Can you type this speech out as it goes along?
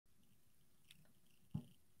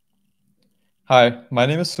Hi, my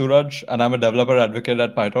name is Suraj, and I'm a developer advocate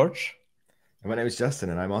at PyTorch. And my name is Justin,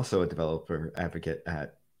 and I'm also a developer advocate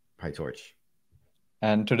at PyTorch.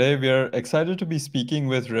 And today we are excited to be speaking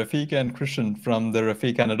with Refik and Christian from the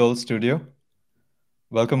Refik Anadol Studio.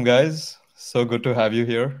 Welcome, guys. So good to have you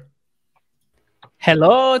here.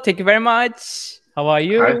 Hello, thank you very much. How are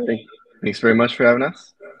you? Hi, thanks very much for having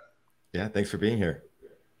us. Yeah, thanks for being here.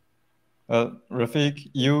 Refik,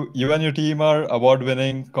 you and your team are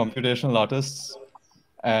award-winning computational artists.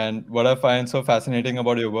 And what I find so fascinating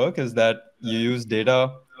about your work is that you use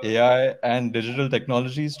data, AI, and digital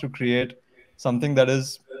technologies to create something that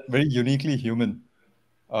is very uniquely human.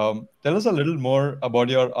 Tell us a little more about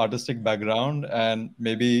your artistic background and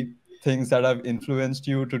maybe things that have influenced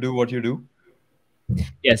you to do what you do.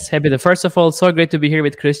 Yes, happy to. First of all, so great to be here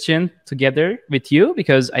with Christian together with you,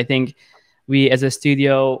 because I think we as a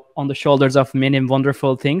studio on the shoulders of many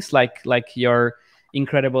wonderful things like your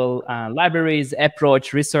incredible libraries,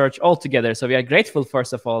 approach, research all together. So we are grateful,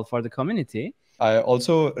 first of all, for the community. I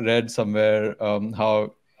also read somewhere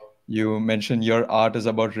how you mentioned your art is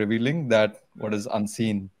about revealing that what is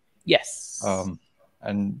unseen. Yes.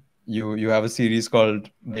 And you have a series called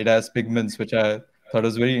Data as Pigments, which I thought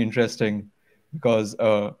was very interesting because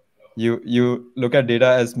you look at data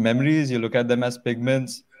as memories, you look at them as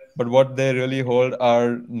pigments, but what they really hold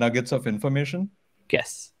are nuggets of information.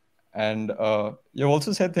 Yes. And you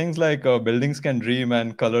also said things like buildings can dream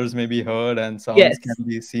and colors may be heard and sounds can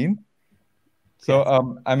be seen. So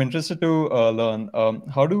I'm interested to learn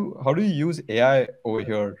how do you use AI over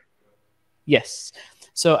here? Yes.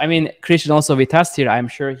 So, I mean, Christian also with us here, I'm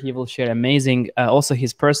sure he will share amazing, also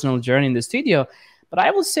his personal journey in the studio. But I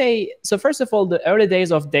will say, so first of all, the early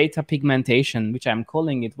days of data pigmentation, which I'm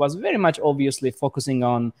calling it, was very much obviously focusing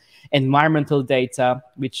on environmental data,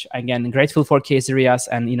 which again, grateful for Case Rias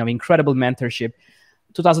and, incredible mentorship.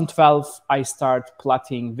 2012, I start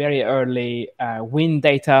plotting very early wind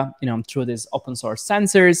data, through these open source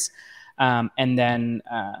sensors. And then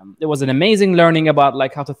there was an amazing learning about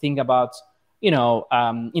like how to think about,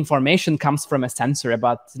 information comes from a sensor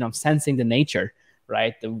about, sensing the nature,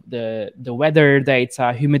 right? The weather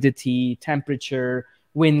data, humidity, temperature,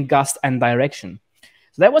 wind gust, and direction.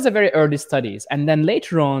 So that was a very early studies. And then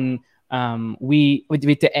later on,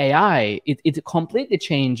 with the AI, it completely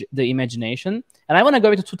changed the imagination. And I want to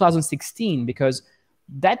go into 2016 because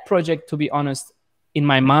that project, to be honest, in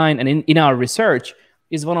my mind and in our research,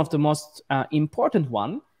 is one of the most important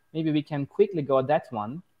one. Maybe we can quickly go at that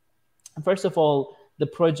one. First of all, the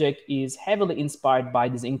project is heavily inspired by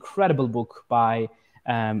this incredible book by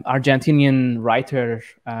Argentinian writer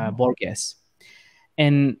Borges.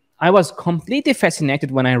 And I was completely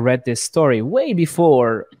fascinated when I read this story way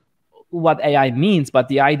before what AI means, but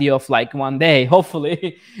the idea of like one day,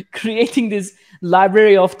 hopefully, creating this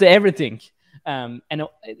library of the everything. And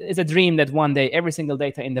it's a dream that one day every single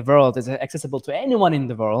data in the world is accessible to anyone in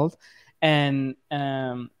the world. And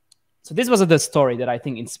so this was the story that I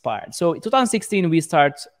think inspired. So in 2016, we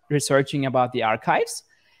start researching about the archives.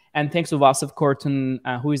 And thanks to Vasif Korton,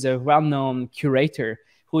 who is a well-known curator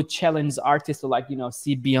who challenged artists to like,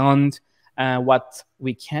 see beyond what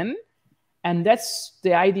we can. And that's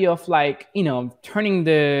the idea of like, turning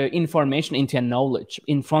the information into a knowledge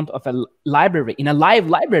in front of a library, in a live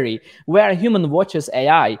library where a human watches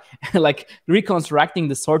AI, like reconstructing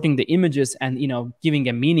the sorting the images and, giving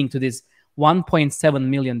a meaning to these 1.7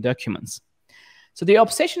 million documents. So the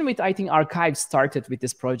obsession with, I think, archives started with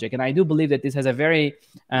this project. And I do believe that this has a very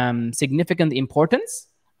significant importance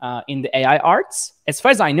in the AI arts. As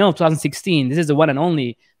far as I know, 2016, this is the one and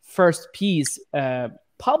only first piece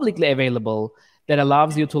publicly available that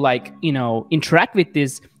allows you to like, interact with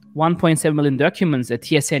this 1.7 million documents at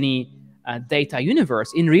TSNE data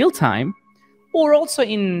universe in real time, or also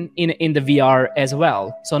in the VR as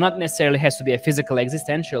well. So not necessarily has to be a physical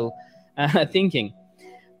existential thinking.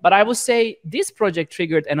 But I would say this project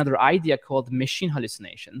triggered another idea called machine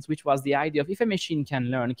hallucinations, which was the idea of if a machine can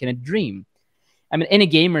learn, can it dream? I mean, any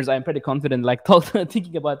gamers, I'm pretty confident, like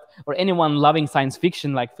thinking about, or anyone loving science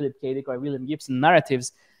fiction like Philip K. Dick or William Gibson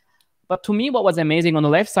narratives. But to me, what was amazing on the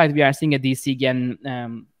left side, we are seeing a DC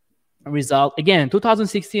again result. Again,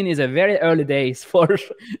 2016 is a very early days for,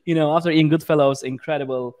 after Ian Goodfellow's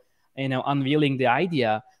incredible, unveiling the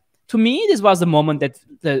idea. To me, this was the moment that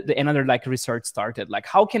the another like research started. Like,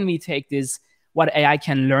 how can we take this, what AI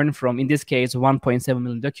can learn from, in this case, 1.7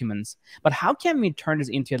 million documents, but how can we turn this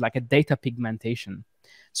into like a data pigmentation?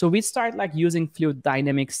 So we start like using fluid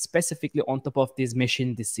dynamics specifically on top of these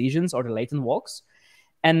machine decisions or the latent walks.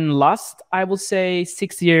 And last, I will say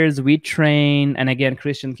 6 years, we train, and again,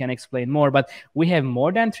 Christian can explain more, but we have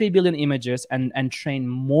more than 3 billion images and train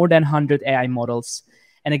more than 100 AI models.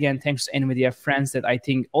 And again, thanks to NVIDIA friends that I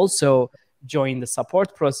think also joined the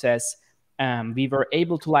support process, we were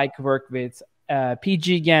able to like work with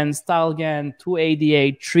PGGAN, StyleGAN,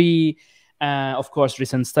 288, 3, of course,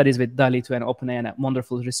 recent studies with DALI 2 and OpenAI and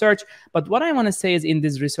wonderful research. But what I want to say is in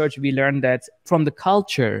this research, we learned that from the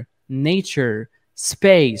culture, nature,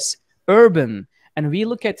 space, urban, and we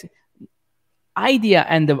look at idea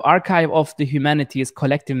and the archive of the humanity's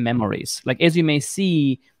collective memories. Like, as you may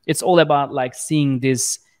see, it's all about like seeing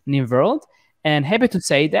this new world. And happy to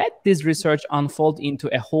say that this research unfolded into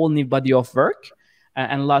a whole new body of work.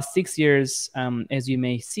 And last 6 years, as you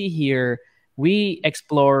may see here, we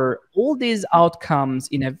explore all these outcomes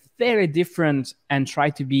in a very different and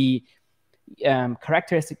try to be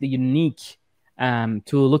characteristically unique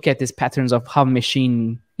to look at these patterns of how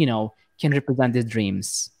machine, can represent these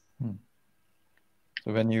dreams.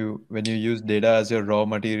 So when you use data as your raw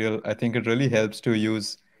material, I think it really helps to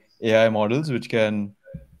use AI models which can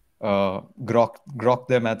grok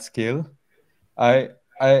them at scale. I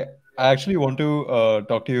actually want to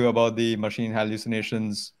talk to you about the machine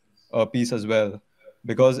hallucinations piece as well,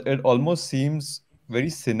 because it almost seems very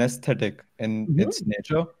synesthetic in its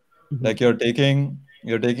nature. Like you're taking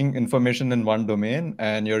information in one domain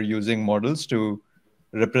and you're using models to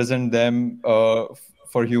represent them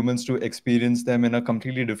for humans to experience them in a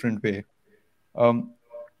completely different way.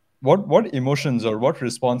 What emotions or what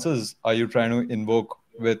responses are you trying to invoke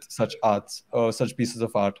with such arts or such pieces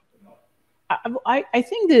of art? I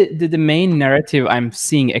think the main narrative I'm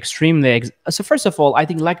seeing extremely so first of all, I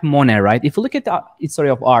think like Monet, right? If you look at the history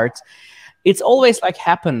of art, it's always like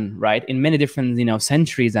happened, right, in many different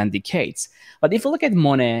centuries and decades. But if you look at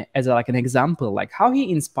Monet as like an example, like how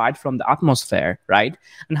he inspired from the atmosphere, right,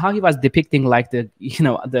 and how he was depicting like the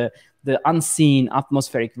the unseen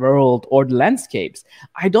atmospheric world or the landscapes,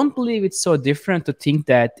 I don't believe it's so different to think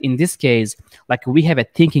that in this case, like we have a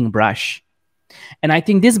thinking brush. And I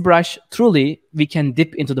think this brush, truly, we can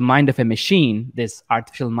dip into the mind of a machine, this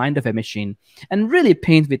artificial mind of a machine, and really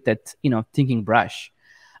paint with that, thinking brush.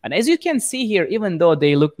 And as you can see here, even though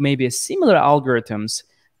they look maybe similar algorithms,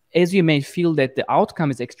 as you may feel that the outcome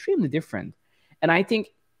is extremely different. And I think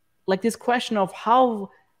like this question of how,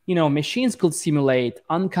 machines could simulate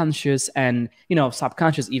unconscious and,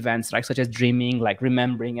 subconscious events, right, such as dreaming, like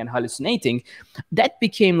remembering and hallucinating, that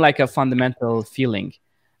became like a fundamental feeling.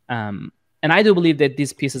 And I do believe that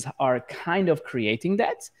these pieces are kind of creating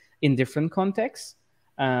that in different contexts.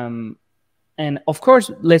 And of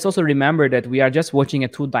course, let's also remember that we are just watching a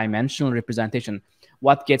two-dimensional representation.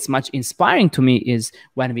 What gets much inspiring to me is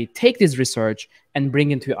when we take this research and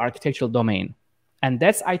bring it into the architectural domain. And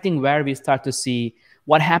that's, I think, where we start to see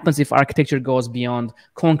what happens if architecture goes beyond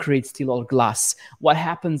concrete, steel, or glass. What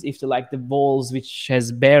happens if the walls, which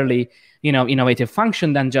has barely, innovative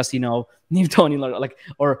function than just, Newtonian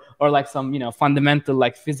or like some, fundamental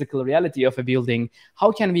like physical reality of a building.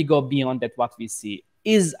 How can we go beyond that? What we see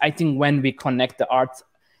is, I think, when we connect the art,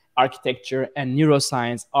 architecture, and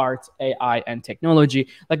neuroscience, art, AI, and technology,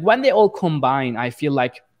 like when they all combine, I feel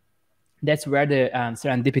like that's where the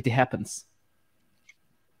serendipity happens.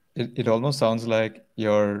 It almost sounds like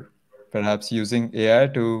you're perhaps using AI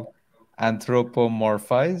to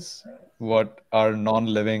anthropomorphize what are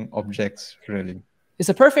non-living objects, really. It's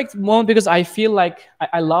a perfect moment because I feel like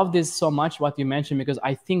I love this so much, what you mentioned, because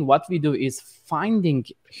I think what we do is finding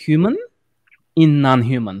human in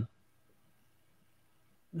non-human.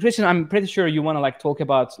 Christian, I'm pretty sure you want to like talk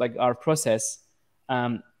about like our process,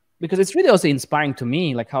 because it's really also inspiring to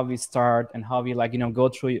me, like how we start and how we like go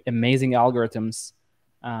through amazing algorithms.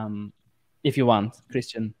 If you want,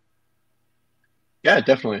 Christian. Yeah,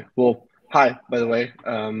 definitely. Well, hi, by the way.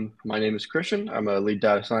 My name is Christian. I'm a lead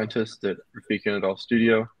data scientist at Refik Anadol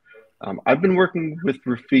Studio. I've been working with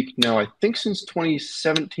Refik now, I think, since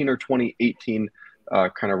 2017 or 2018.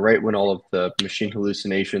 Kind of right when all of the machine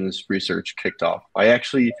hallucinations research kicked off. I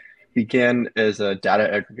actually began as a data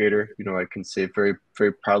aggregator. I can say very,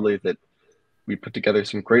 very proudly that we put together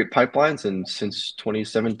some great pipelines, and since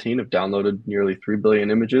 2017 have downloaded nearly 3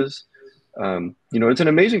 billion images. It's an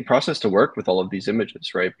amazing process to work with all of these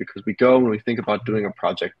images, right? Because we go and we think about doing a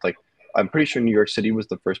project, like I'm pretty sure New York City was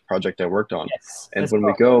the first project I worked on. Yes, and when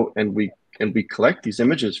we go and we collect these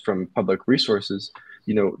images from public resources,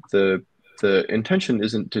 the intention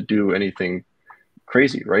isn't to do anything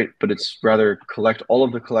crazy, right? But it's rather collect all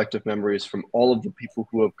of the collective memories from all of the people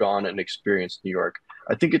who have gone and experienced New York.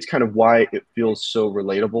 I think it's kind of why it feels so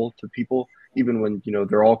relatable to people, even when,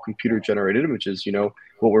 they're all computer generated images.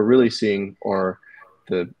 What we're really seeing are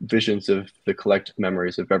the visions of the collective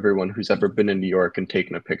memories of everyone who's ever been in New York and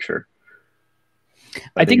taken a picture.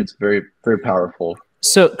 I think it's very, very powerful.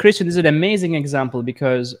 So, Christian, this is an amazing example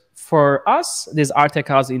because for us, this Art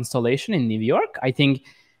House installation in New York, I think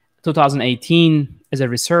 2018 as a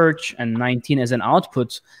research and 19 as an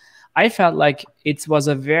output, I felt like it was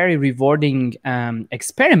a very rewarding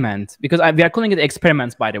experiment, because we are calling it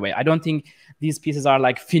experiments, by the way. I don't think these pieces are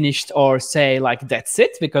like finished or say like that's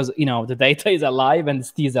it, because the data is alive and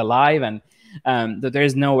stays alive, and there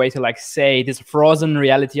is no way to like say this frozen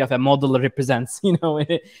reality of a model represents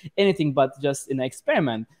anything but just an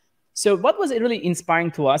experiment. So what was really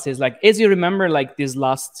inspiring to us is, like, as you remember, like these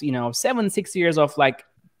last 6 years of like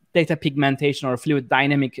data pigmentation or fluid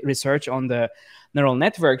dynamic research on the neural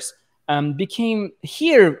networks became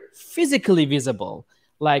here physically visible.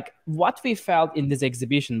 Like what we felt in this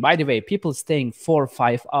exhibition, by the way, people staying 4 or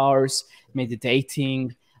 5 hours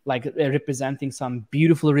meditating, like representing some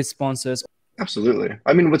beautiful responses. Absolutely.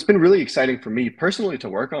 I mean, what's been really exciting for me personally to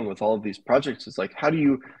work on with all of these projects is like, how do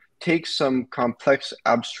you take some complex,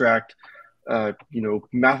 abstract,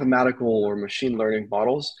 mathematical or machine learning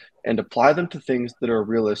models and apply them to things that are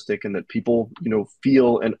realistic and that people,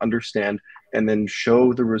 feel and understand, and then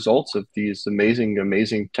show the results of these amazing,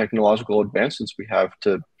 amazing technological advancements we have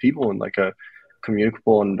to people in like a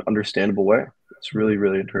communicable and understandable way. It's really,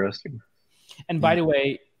 really interesting. And by the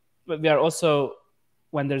way, we are also,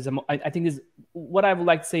 when there's I think is what I would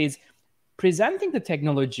like to say is presenting the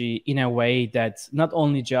technology in a way that not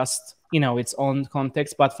only just its own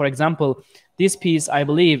context, but for example, this piece I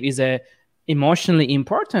believe is a emotionally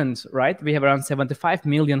important, right? We have around 75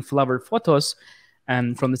 million flower photos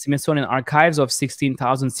from the Smithsonian archives of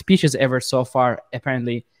 16,000 species ever so far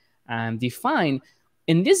apparently defined.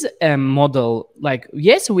 In this model, like,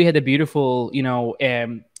 yes, we had a beautiful,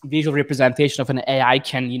 visual representation of an AI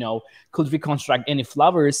could reconstruct any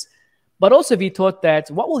flowers, but also we thought that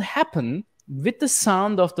what will happen with the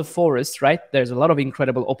sound of the forest, right? There's a lot of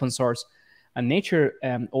incredible open source and nature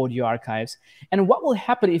audio archives. And what will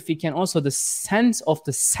happen if we can also the scent of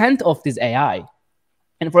this AI?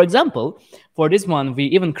 And for example, for this one, we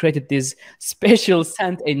even created this special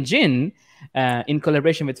scent engine in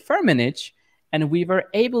collaboration with Firmenich, and we were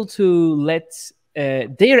able to let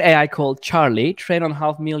their AI called Charlie train on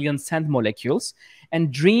 500,000 scent molecules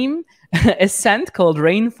and dream a scent called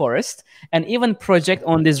rainforest and even project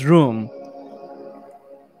on this room.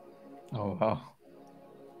 Oh, wow.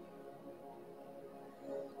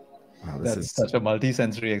 Wow, That's such a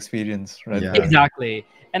multi-sensory experience, right? Yeah. Exactly.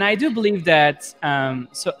 And I do believe that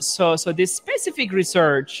so this specific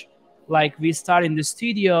research, like we start in the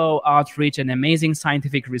studio outreach and amazing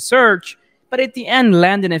scientific research, but at the end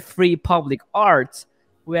land in a free public art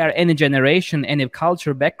where any generation, any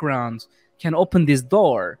culture background can open this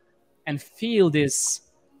door and feel this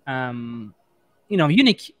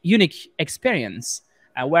unique experience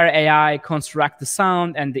where AI construct the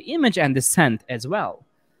sound and the image and the scent as well.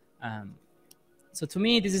 So to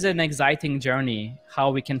me, this is an exciting journey,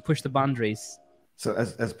 how we can push the boundaries. So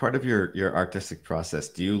as part of your artistic process,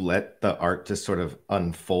 do you let the art just sort of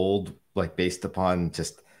unfold, like based upon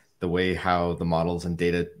just the way how the models and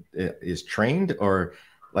data is trained? Or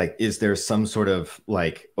like, is there some sort of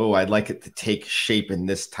like, oh, I'd like it to take shape in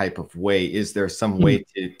this type of way? Is there some way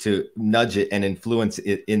to nudge it and influence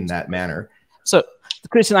it in that manner? So,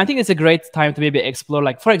 Christian, I think it's a great time to maybe explore,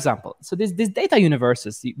 like, for example, so these data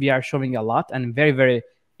universes we are showing a lot and very, very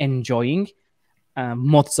enjoying.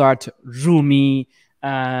 Mozart, Rumi,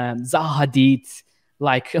 Zaha Hadid,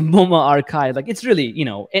 like MoMA archive. Like, it's really,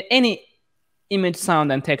 any image,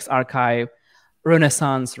 sound, and text archive,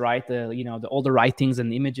 Renaissance, right? All the writings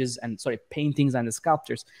and images and paintings and the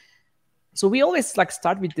sculptures. So we always like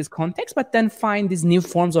start with this context, but then find these new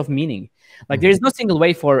forms of meaning. Like there is no single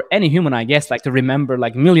way for any human, I guess, like to remember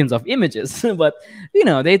like millions of images, but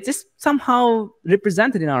they just somehow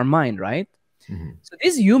represented in our mind, right? So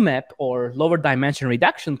this UMAP or lower dimension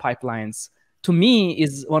reduction pipelines, to me,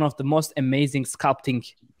 is one of the most amazing sculpting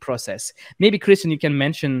process. Maybe Christian, you can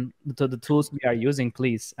mention the tools we are using,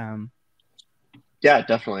 please. Yeah,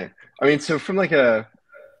 definitely. I mean, so from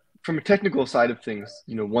a technical side of things,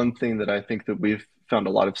 one thing that I think that we've found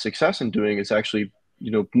a lot of success in doing is actually,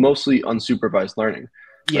 mostly unsupervised learning.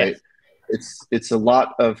 Yes. Right? It's a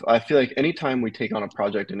lot of, I feel like anytime we take on a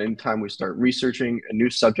project and anytime we start researching a new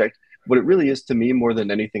subject, what it really is to me more than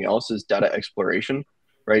anything else is data exploration,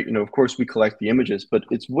 right? Of course we collect the images, but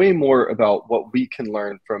it's way more about what we can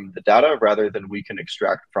learn from the data rather than we can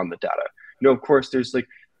extract from the data. Of course there's like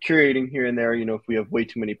curating here and there, if we have way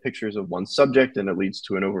too many pictures of one subject and it leads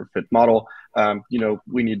to an overfit model,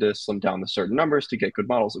 we need to slim down the certain numbers to get good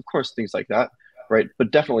models, of course, things like that. right?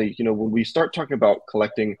 But definitely, when we start talking about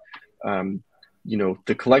collecting,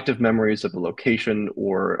 the collective memories of a location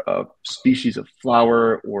or a species of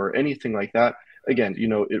flower or anything like that, again,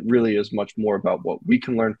 it really is much more about what we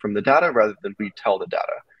can learn from the data rather than we tell the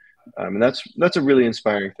data. And that's a really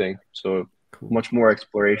inspiring thing. So much more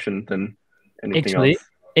exploration than anything else.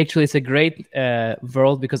 Actually, it's a great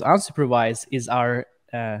world, because unsupervised is our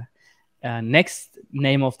next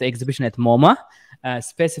name of the exhibition at MoMA.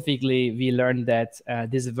 Specifically, we learned that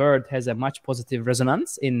this word has a much positive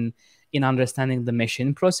resonance in understanding the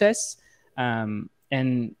machine process. And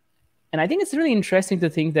I think it's really interesting to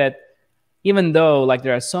think that even though like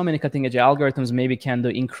there are so many cutting edge algorithms, maybe can do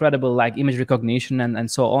incredible like image recognition and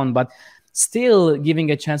so on, but still giving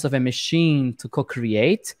a chance of a machine to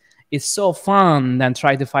co-create is so fun than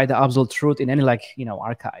try to find the absolute truth in any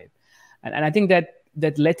archive. And I think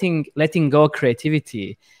that letting go of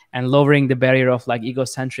creativity and lowering the barrier of like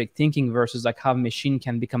egocentric thinking versus like how machine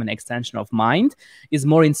can become an extension of mind is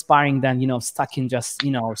more inspiring than stuck in just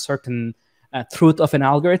certain truth of an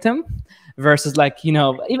algorithm versus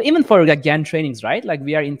even for like GAN trainings, right? Like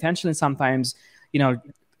we are intentionally sometimes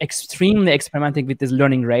extremely experimenting with these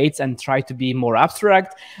learning rates and try to be more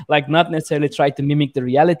abstract, like not necessarily try to mimic the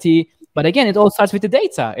reality. But again, it all starts with the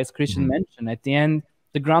data, as Christian mentioned. At the end,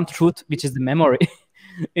 the ground truth, which is the memory,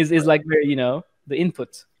 is like where the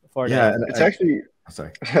input for that. It's actually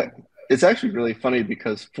sorry. It's actually really funny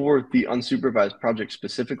because for the unsupervised project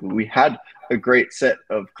specifically, we had a great set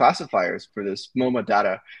of classifiers for this MoMA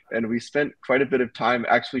data, and we spent quite a bit of time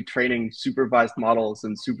actually training supervised models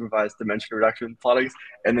and supervised dimension reduction plottings,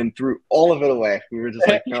 and then threw all of it away. We were just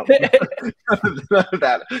like, no, none of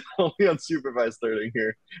that, only unsupervised learning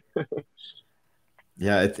here.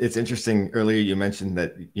 Yeah, it's interesting. Earlier, you mentioned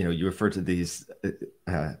that you refer to these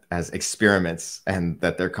as experiments and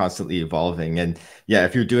that they're constantly evolving. And yeah,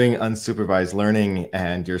 if you're doing unsupervised learning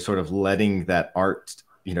and you're sort of letting that art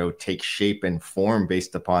take shape and form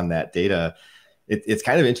based upon that data, it's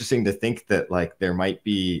kind of interesting to think that like there might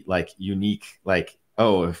be like unique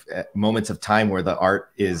moments of time where the art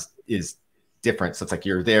is different. So it's like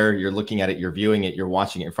you're there, you're looking at it, you're viewing it, you're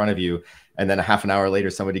watching it in front of you, and then a half an hour later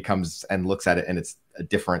somebody comes and looks at it and it's a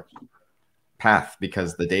different path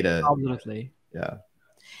because the data. Absolutely. Yeah.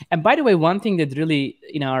 And by the way, one thing that really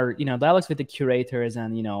in our dialogues with the curators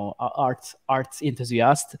and arts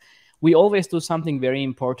enthusiasts, we always do something very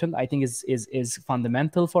important. I think is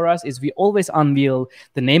fundamental for us. Is we always unveil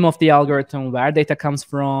the name of the algorithm, where data comes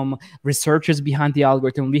from, researchers behind the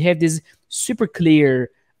algorithm. We have this super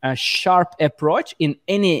clear, sharp approach in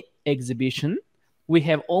any exhibition. We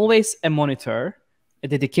have always a monitor, a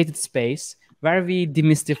dedicated space where we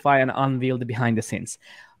demystify and unveil the behind the scenes.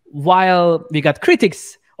 While we got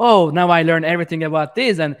critics, oh, now I learned everything about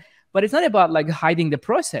this, but it's not about like hiding the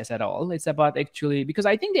process at all. It's about actually, because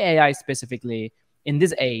I think the AI specifically in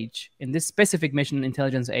this age, in this specific machine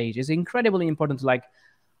intelligence age, is incredibly important to like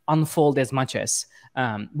unfold as much as.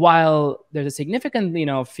 While there's a significant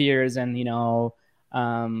fears and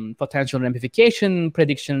potential ramification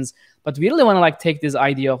predictions, but we really want to like take this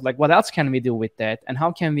idea of like what else can we do with that and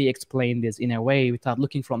how can we explain this in a way without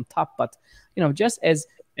looking from top, but just as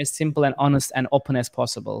simple and honest and open as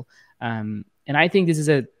possible. And I think this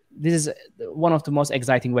is one of the most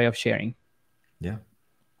exciting way of sharing. Yeah.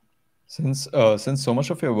 Since so much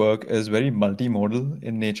of your work is very multimodal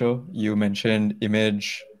in nature, you mentioned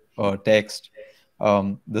image or text.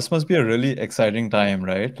 This must be a really exciting time,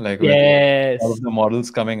 right? Like yes, with all of the models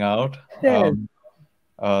coming out,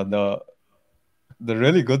 the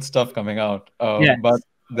really good stuff coming out. Yes. But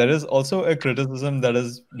there is also a criticism that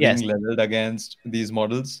is being Yes. leveled against these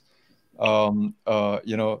models.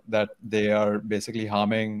 That they are basically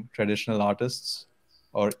harming traditional artists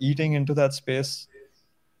or eating into that space.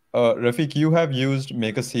 Refik, you have used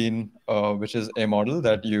Make a Scene, which is a model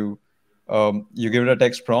that you give it a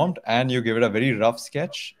text prompt and you give it a very rough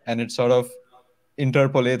sketch, and it sort of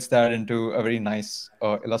interpolates that into a very nice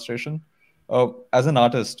illustration. As an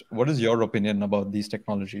artist, what is your opinion about these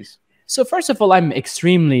technologies? So first of all, I'm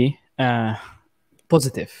extremely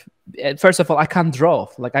positive. First of all, I can't draw.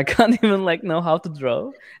 Like I can't even like know how to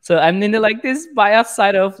draw. So I'm in the like this bias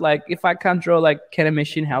side of like, if I can't draw, like can a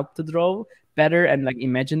machine help to draw better and like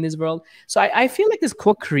imagine this world? So I feel like this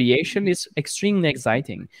co-creation is extremely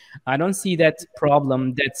exciting. I don't see that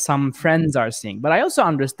problem that some friends are seeing, but I also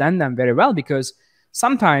understand them very well, because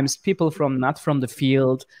sometimes people not from the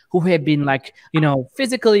field who have been like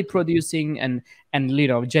physically producing and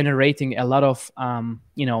generating a lot of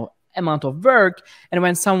amount of work, and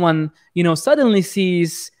when someone suddenly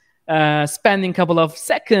sees spending a couple of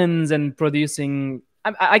seconds and producing,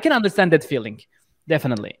 I can understand that feeling,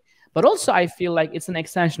 definitely. But also, I feel like it's an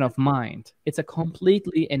extension of mind. It's a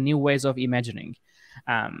completely a new ways of imagining.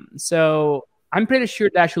 So I'm pretty sure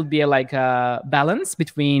that should be like a balance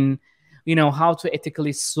between, how to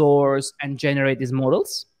ethically source and generate these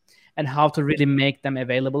models, and how to really make them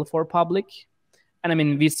available for public. And I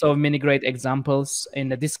mean, we saw many great examples in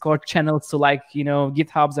the Discord channels to like,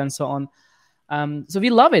 GitHubs and so on. So we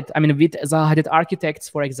love it. I mean, with Zahid Architects,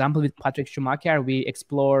 for example, with Patrick Schumacher, we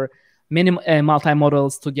explore many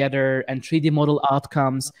multi-models together and 3D model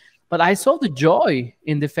outcomes. But I saw the joy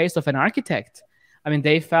in the face of an architect. I mean,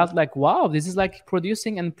 they felt like, wow, this is like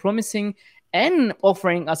producing and promising and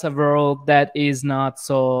offering us a world that is not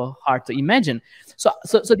so hard to imagine. So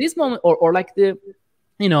this moment, or like the,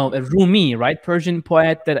 a Rumi, right? Persian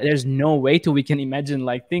poet that there's no way to we can imagine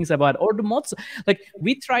like things about, or the mods. Like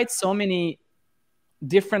we tried so many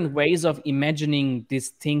different ways of imagining these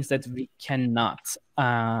things that we cannot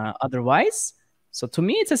otherwise. So to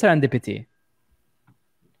me, it's a serendipity.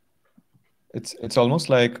 It's almost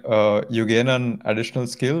like you gain an additional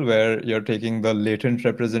skill where you're taking the latent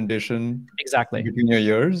representation exactly between your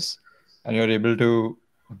ears, and you're able to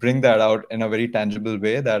bring that out in a very tangible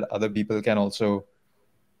way that other people can also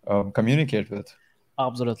communicate with.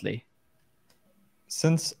 Absolutely.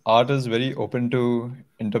 Since art is very open to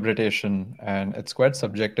interpretation and it's quite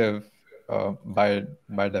subjective by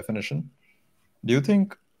definition, do you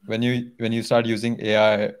think when you start using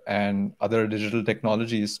AI and other digital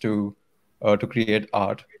technologies to create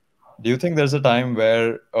art, do you think there's a time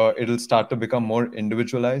where it'll start to become more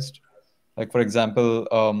individualized? Like, for example,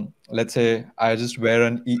 let's say I just wear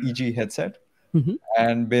an EEG headset,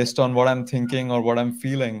 and based on what I'm thinking or what I'm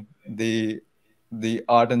feeling, the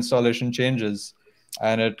art installation changes,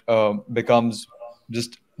 and it becomes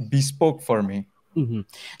just bespoke for me.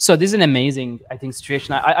 So this is an amazing, I think,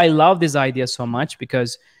 situation. I love this idea so much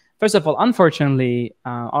because, first of all, unfortunately,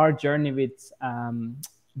 our journey with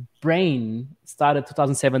brain started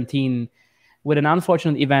 2017 with an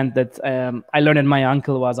unfortunate event that I learned that my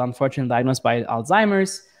uncle was unfortunately diagnosed by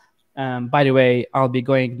Alzheimer's. By the way, I'll be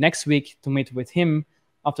going next week to meet with him.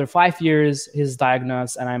 After 5 years, he's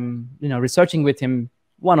diagnosed, and I'm researching with him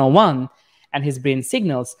one-on-one and his brain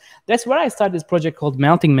signals. That's where I started this project called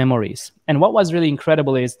Melting Memories. And what was really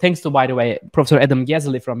incredible is, thanks to, by the way, Professor Adam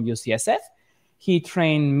Ghazali from UCSF, he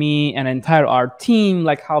trained me and entire our team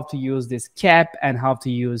like how to use this CAP and how to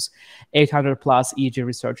use 800 plus EEG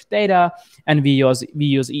research data. And we use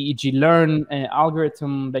EEG learn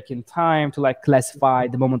algorithm back in time to like classify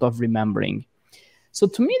the moment of remembering. So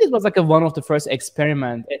to me, this was like one of the first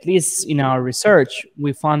experiment, at least in our research.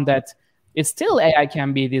 We found that it's still AI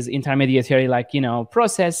can be this intermediary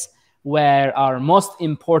process where our most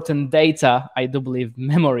important data, I do believe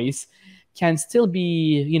memories, can still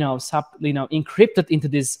be encrypted into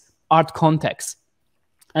this art context.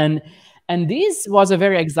 And this was a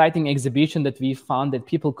very exciting exhibition that we found that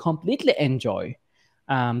people completely enjoy.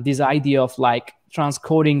 This idea of like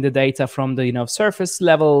transcoding the data from the surface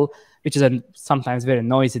level, which is sometimes very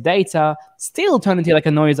noisy data, still turn into like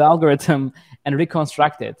a noise algorithm and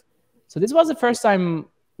reconstruct it. So this was the first time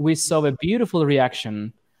we saw a beautiful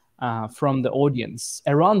reaction from the audience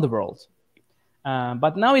around the world.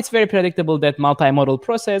 But now it's very predictable that multi-modal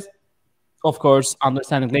process, of course,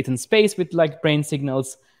 understanding latent space with like brain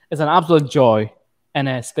signals is an absolute joy and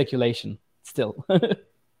a speculation still.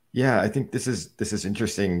 Yeah, I think this is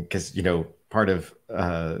interesting because part of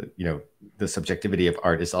the subjectivity of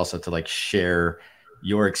art is also to like share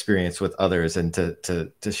your experience with others and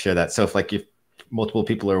to share that. So if multiple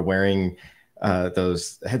people are wearing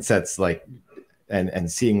those headsets, like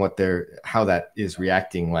and seeing how that is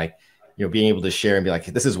reacting, like being able to share and be like,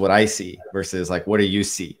 this is what I see versus like, what do you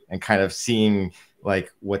see? And kind of seeing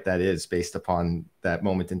like what that is based upon that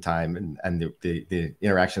moment in time and the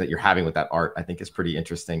interaction that you're having with that art, I think is pretty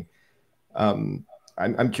interesting. I'm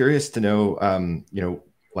curious to know,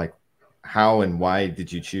 like how and why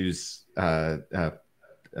did you choose to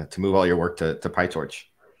move all your work to PyTorch?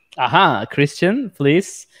 Christian,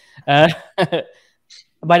 please.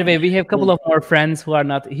 By the way, we have a couple of more friends who are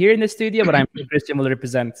not here in the studio, but I'm sure Christian will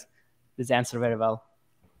represent this answer very well.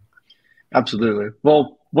 Absolutely.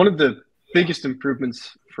 Well, one of the biggest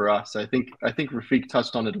improvements for us, I think Refik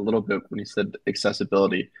touched on it a little bit when he said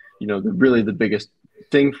accessibility. Really the biggest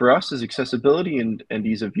thing for us is accessibility and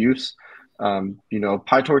ease of use.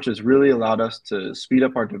 PyTorch has really allowed us to speed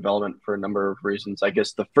up our development for a number of reasons. I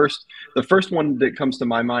guess the first one that comes to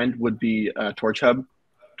my mind would be Torch Hub.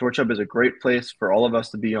 TorchHub is a great place for all of us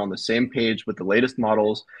to be on the same page with the latest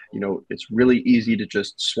models. It's really easy to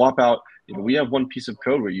just swap out. We have one piece of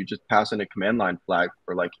code where you just pass in a command line flag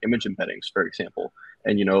for like image embeddings, for example,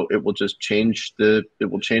 and it will just change the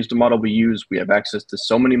model we use. We have access to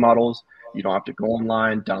so many models. You don't have to go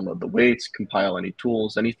online, download the weights, compile any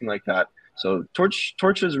tools, anything like that. So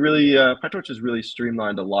PyTorch has really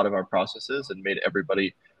streamlined a lot of our processes and made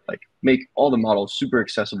everybody make all the models super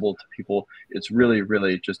accessible to people. It's really,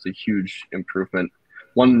 really just a huge improvement.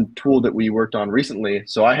 One tool that we worked on recently,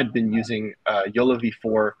 so I had been using YOLO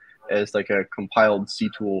v4 as like a compiled C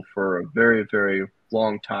tool for a very, very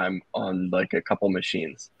long time on like a couple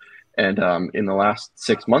machines. And in the last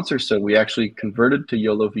 6 months or so, we actually converted to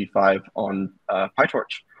YOLO v5 on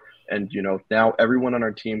PyTorch. And now everyone on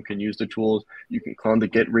our team can use the tools. You can clone the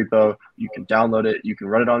Git repo, you can download it, you can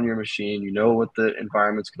run it on your machine. You know what the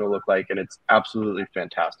environment's going to look like, and it's absolutely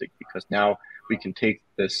fantastic because now we can take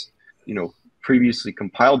this, previously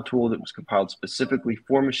compiled tool that was compiled specifically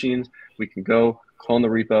for machines. We can go clone the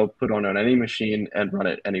repo, put on any machine, and run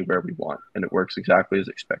it anywhere we want, and it works exactly as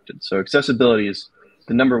expected. So accessibility is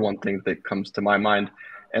the number one thing that comes to my mind,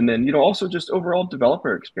 and then also just overall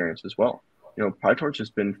developer experience as well. PyTorch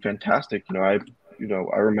has been fantastic. I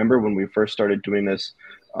remember when we first started doing this,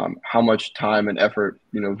 how much time and effort,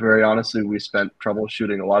 very honestly, we spent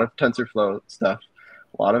troubleshooting a lot of TensorFlow stuff,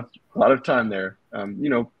 a lot of time there.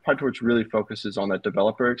 PyTorch really focuses on that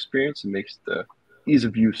developer experience and makes the ease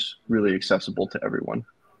of use really accessible to everyone.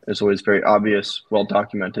 It's always very obvious, well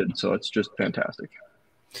documented, so it's just fantastic.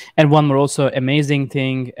 And one more also amazing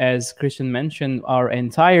thing, as Christian mentioned, our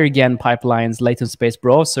entire GAN pipelines, latent space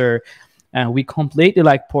browser, we completely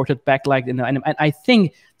ported back, and I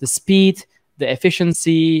think the speed, the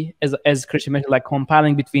efficiency, as Christian mentioned,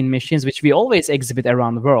 compiling between machines, which we always exhibit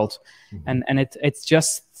around the world, and it's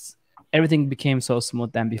just everything became so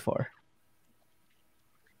smooth than before.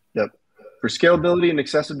 Yep, for scalability and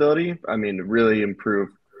accessibility, I mean, it really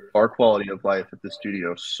improved our quality of life at the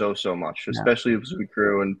studio so much, especially as we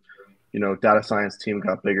grew and data science team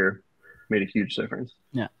got bigger, made a huge difference.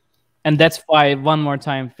 Yeah. And that's why, one more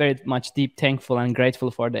time, very much deep thankful and grateful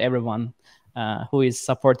for everyone who is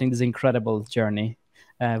supporting this incredible journey,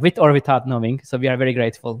 with or without knowing. So we are very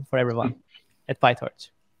grateful for everyone at PyTorch.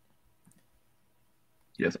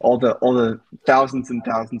 Yes, all the thousands and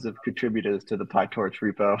thousands of contributors to the PyTorch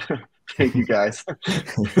repo. Thank you, guys.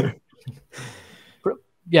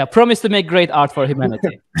 Yeah, promise to make great art for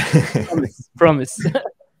humanity. Promise.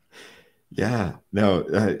 Yeah, no,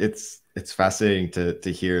 it's fascinating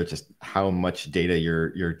to hear just how much data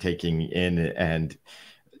you're taking in, and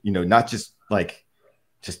not just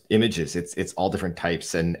just images. It's all different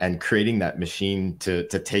types, and creating that machine to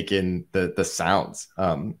take in the sounds.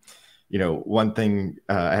 One thing,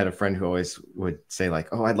 I had a friend who always would say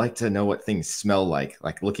oh, I'd like to know what things smell like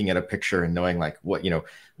looking at a picture and knowing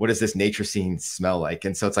what does this nature scene smell like?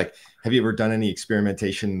 And so it's have you ever done any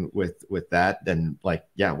experimentation with that? And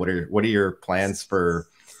what are your plans for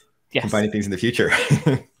combining things in the future?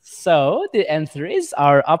 So the answer is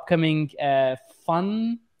our upcoming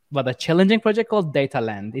fun but a challenging project called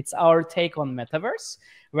Dataland. It's our take on metaverse,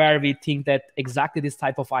 where we think that exactly this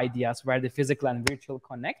type of ideas, where the physical and virtual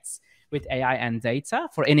connects with AI and data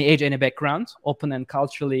for any age, any background, open and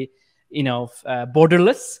culturally,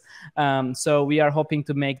 borderless. So we are hoping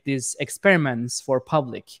to make these experiments for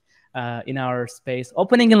public in our space,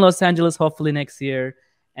 opening in Los Angeles, hopefully next year,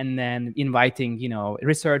 and then inviting,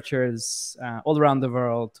 researchers all around the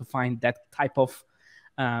world to find that type of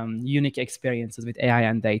unique experiences with AI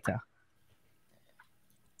and data.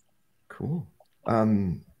 Cool.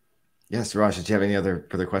 Yeah, Suraj, did you have any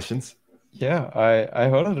further questions? Yeah, I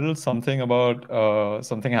heard a little something about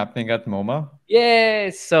something happening at MoMA.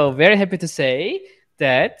 Yes, so very happy to say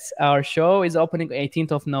that our show is opening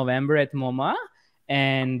 18th of November at MoMA.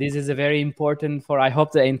 And this is a very important for, I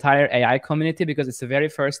hope, the entire AI community, because it's the very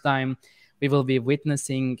first time we will be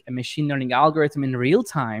witnessing a machine learning algorithm in real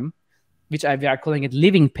time, which we are calling it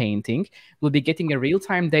living painting. We'll be getting a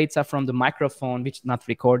real-time data from the microphone, which is not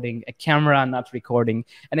recording, a camera not recording,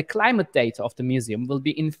 and a climate data of the museum. We'll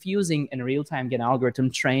be infusing a real-time GAN algorithm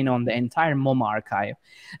trained on the entire MoMA archive.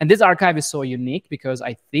 And this archive is so unique because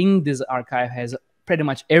I think this archive has pretty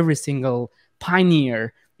much every single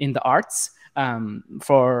pioneer in the arts,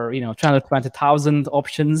 for 220,000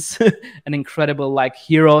 options and incredible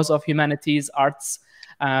heroes of humanities, arts.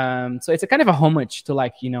 So it's a kind of a homage to I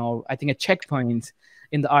think a checkpoint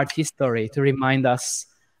in the art history to remind us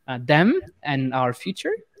them and our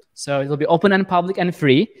future. So it will be open and public and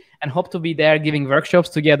free, and hope to be there giving workshops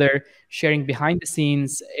together, sharing behind the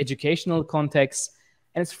scenes, educational context,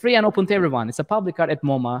 And it's free and open to everyone. It's a public art at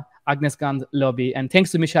MoMA, Agnes Gand lobby. And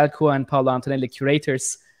thanks to Michelle Kua and Paolo Antonelli,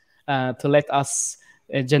 curators, to let us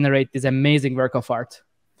generate this amazing work of art.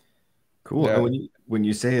 Cool. Yeah. And when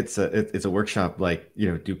you say it's a workshop, like,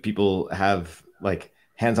 do people have like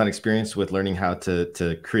hands-on experience with learning how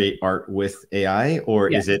to create art with AI,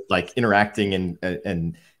 or is it like interacting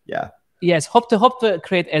and yeah? Yes, hope to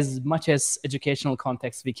create as much as educational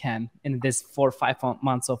context we can in this 4 or 5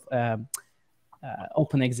 months of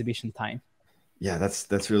open exhibition time. Yeah,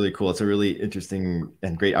 that's really cool. It's a really interesting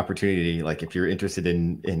and great opportunity. Like if you're interested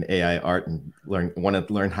in AI art and want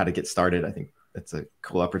to learn how to get started, I think that's a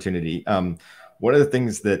cool opportunity. One of the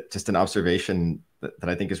things that, just an observation that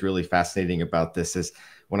I think is really fascinating about this is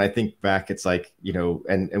when I think back, it's like,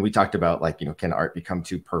 and we talked about like, can art become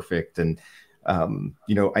too perfect? And,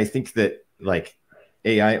 I think that like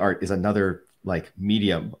AI art is another like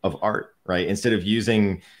medium of art, right? Instead of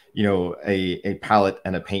using, a palette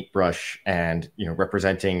and a paintbrush and,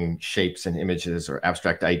 representing shapes and images or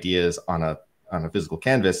abstract ideas on a physical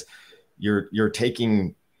canvas, you're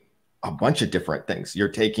taking a bunch of different things.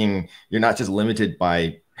 You're not just limited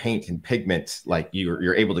by paint and pigments, like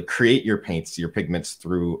you're able to create your paints, your pigments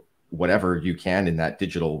through whatever you can in that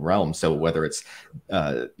digital realm. So whether it's,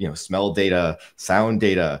 smell data, sound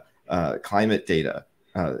data, climate data,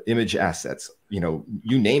 image assets,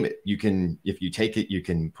 you name it, if you take it, you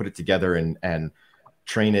can put it together and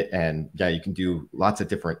train it. And yeah, you can do lots of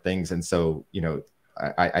different things. And so,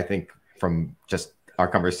 I think from just our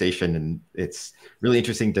conversation, and it's really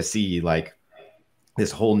interesting to see like this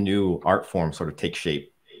whole new art form sort of take shape.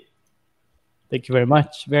 Thank you very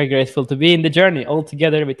much. Very grateful to be in the journey all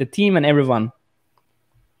together with the team and everyone.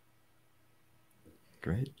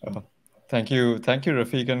 Great. Thank you,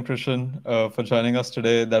 Refik and Christian, for joining us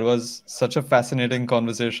today. That was such a fascinating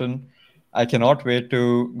conversation. I cannot wait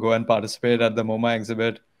to go and participate at the MoMA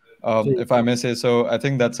exhibit. If I may say so, I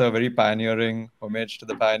think that's a very pioneering homage to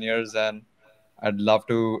the pioneers, and I'd love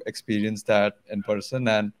to experience that in person.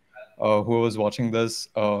 And who was watching this,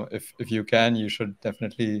 if you can, you should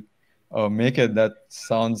definitely make it. That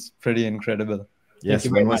sounds pretty incredible. Yes.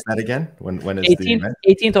 When was that again? When is 18th, the event?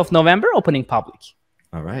 18th of November, opening public.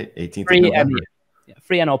 All right, 18th Free of November.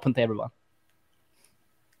 free and open to everyone.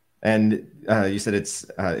 And you said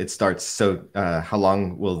it starts. So how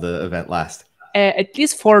long will the event last? At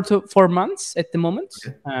least 4 months at the moment.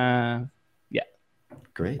 Okay. Yeah.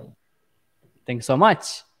 Great. Thanks so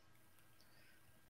much.